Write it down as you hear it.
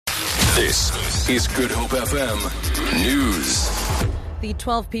This is Good Hope FM News. The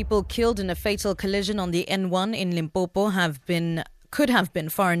 12 people killed in a fatal collision on the N1 in Limpopo could have been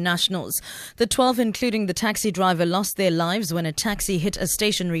foreign nationals. The 12, including the taxi driver, lost their lives when a taxi hit a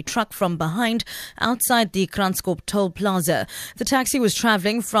stationary truck from behind outside the Kranskop toll plaza. The taxi was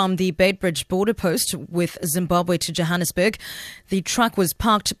travelling from the Beitbridge border post with Zimbabwe to Johannesburg. The truck was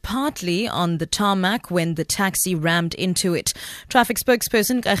parked partly on the tarmac when the taxi rammed into it. Traffic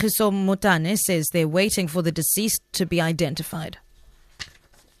spokesperson Kagiso Motane says they're waiting for the deceased to be identified.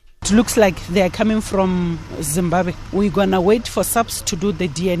 It looks like they are coming from Zimbabwe. We're going to wait for SAPS to do the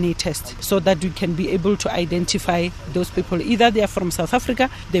DNA test so that we can be able to identify those people. Either they are from South Africa,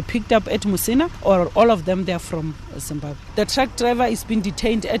 they picked up at Musina, or all of them they are from Zimbabwe. The truck driver is being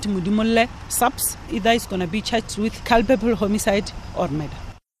detained at Mudimole SAPS. Either is going to be charged with culpable homicide or murder.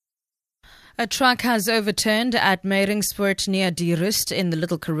 A truck has overturned at Meyringspoort near Die Rust in the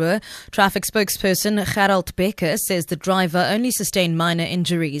Little Karoo. Traffic spokesperson Gerald Becker says the driver only sustained minor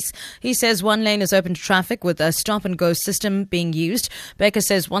injuries. He says one lane is open to traffic with a stop-and-go system being used. Becker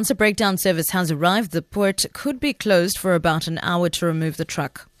says once a breakdown service has arrived, the port could be closed for about an hour to remove the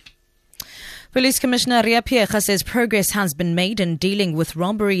truck. Police Commissioner Ria Piecha says progress has been made in dealing with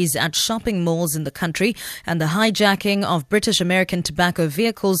robberies at shopping malls in the country and the hijacking of British-American tobacco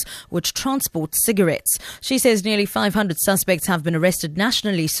vehicles which transport cigarettes. She says nearly 500 suspects have been arrested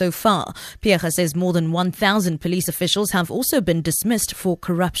nationally so far. Piecha says more than 1,000 police officials have also been dismissed for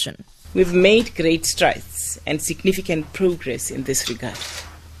corruption. We've made great strides and significant progress in this regard.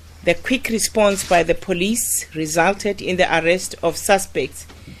 The quick response by the police resulted in the arrest of suspects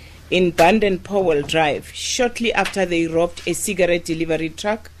in Banden Powell Drive shortly after they robbed a cigarette delivery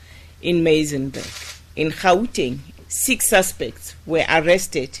truck in Meisenberg. In Gauteng, 6 suspects were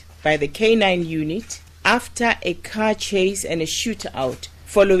arrested by the K9 unit after a car chase and a shootout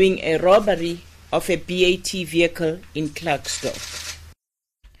following a robbery of a BAT vehicle in Klerksdorp.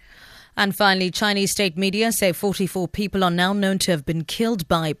 And finally, Chinese state media say 44 people are now known to have been killed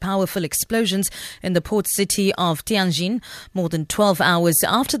by powerful explosions in the port city of Tianjin. More than 12 hours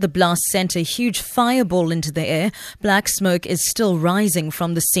after the blast sent a huge fireball into the air, black smoke is still rising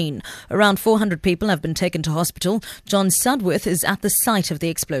from the scene. Around 400 people have been taken to hospital. John Sudworth is at the site of the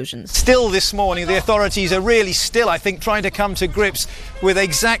explosions. Still this morning, the authorities are really still, I think, trying to come to grips with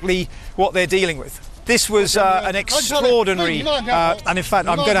exactly what they're dealing with. This was an extraordinary, and in fact,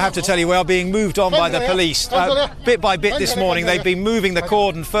 I'm going to have to tell you, we are being moved on by the police. Bit by bit this morning, they've been moving the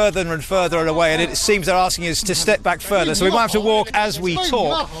cordon further and further away, and it seems they're asking us to step back further. So we might have to walk as we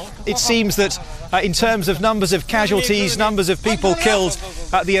talk. It seems that in terms of numbers of casualties, numbers of people killed,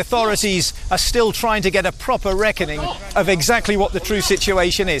 the authorities are still trying to get a proper reckoning of exactly what the true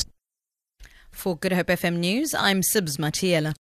situation is. For Good Hope FM News, I'm Sibs Matiela.